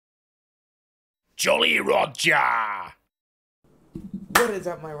Jolly Roger! What is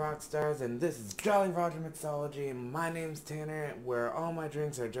up, my rock stars? And this is Jolly Roger Mixology, and my name's Tanner, where all my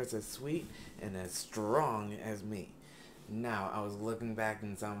drinks are just as sweet and as strong as me. Now, I was looking back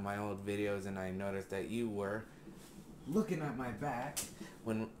in some of my old videos, and I noticed that you were looking at my back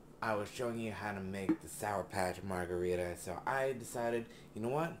when I was showing you how to make the Sour Patch Margarita. So I decided, you know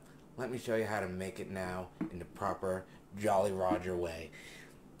what? Let me show you how to make it now in the proper Jolly Roger way.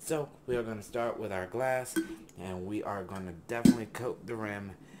 So we are going to start with our glass, and we are going to definitely coat the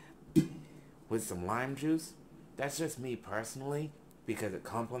rim with some lime juice. That's just me personally, because it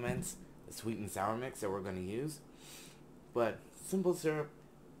complements the sweet and sour mix that we're going to use. But simple syrup,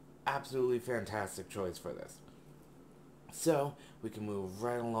 absolutely fantastic choice for this. So we can move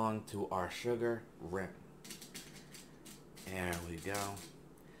right along to our sugar rim. There we go.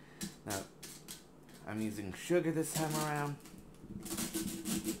 Now, I'm using sugar this time around.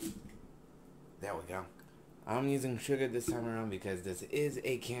 There we go. I'm using sugar this time around because this is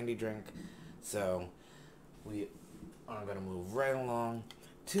a candy drink. So we are going to move right along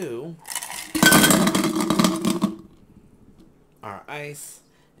to our ice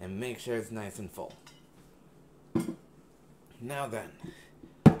and make sure it's nice and full. Now then,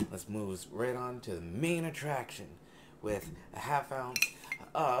 let's move right on to the main attraction with a ½ ounce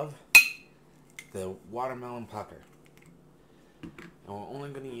of the watermelon pucker. And we're only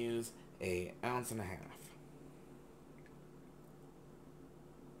going to use an ounce and a half.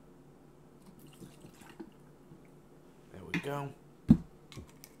 There we go.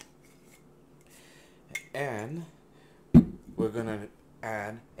 And we're going to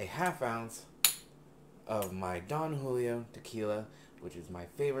add a ½ ounce of my Don Julio tequila, which is my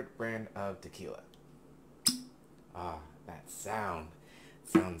favorite brand of tequila. Ah, that sounds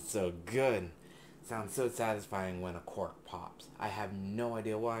so good. Sounds so satisfying when a cork pops. I have no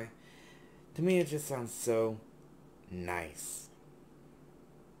idea why. To me, it just sounds so nice.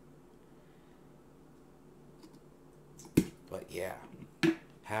 But yeah,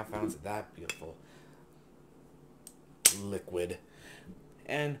 ½ ounce of that beautiful liquid.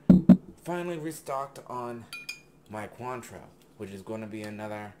 And finally restocked on my Cointreau, which is going to be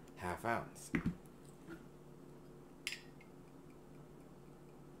another ½ ounce.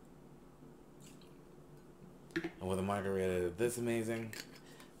 And with a margarita this amazing,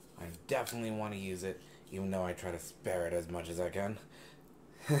 I definitely want to use it, even though I try to spare it as much as I can.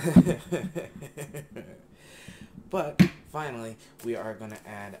 But finally, we are going to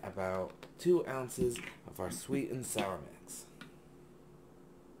add about 2 ounces of our sweet and sour mix.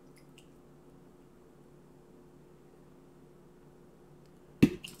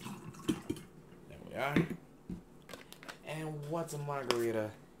 There we are. And what's a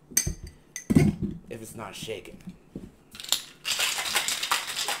margarita if it's not shaken?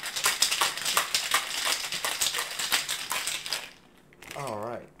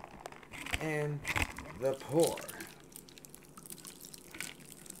 Alright, and the pour.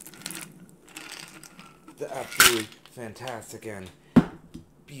 The absolutely fantastic and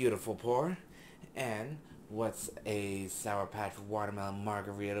beautiful pour. And what's a Sour Patch watermelon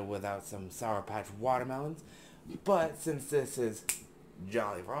margarita without some Sour Patch watermelons? But since this is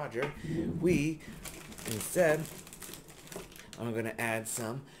Jolly Roger, we instead, I'm going to add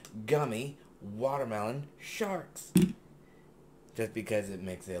some gummy watermelon sharks. Just because it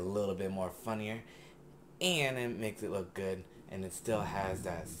makes it a little bit more funnier, and it makes it look good, and it still has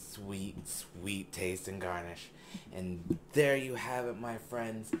that sweet, sweet taste and garnish. And there you have it, my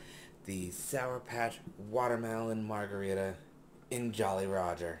friends, the Sour Patch watermelon margarita in Jolly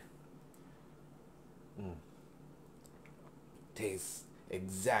Roger. Tastes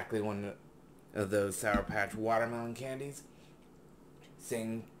exactly one of those Sour Patch watermelon candies.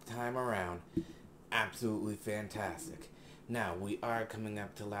 Same time around. Absolutely fantastic. Now, we are coming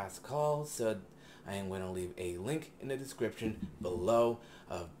up to last call, so I am going to leave a link in the description below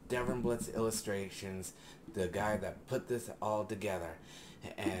of Devron Bliss Illustrations, the guy that put this all together.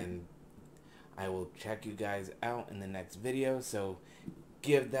 And I will check you guys out in the next video, so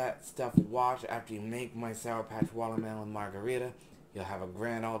give that stuff a watch after you make my Sour Patch Watermelon Margarita. You'll have a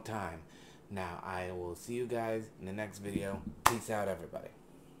grand old time. Now, I will see you guys in the next video. Peace out, everybody.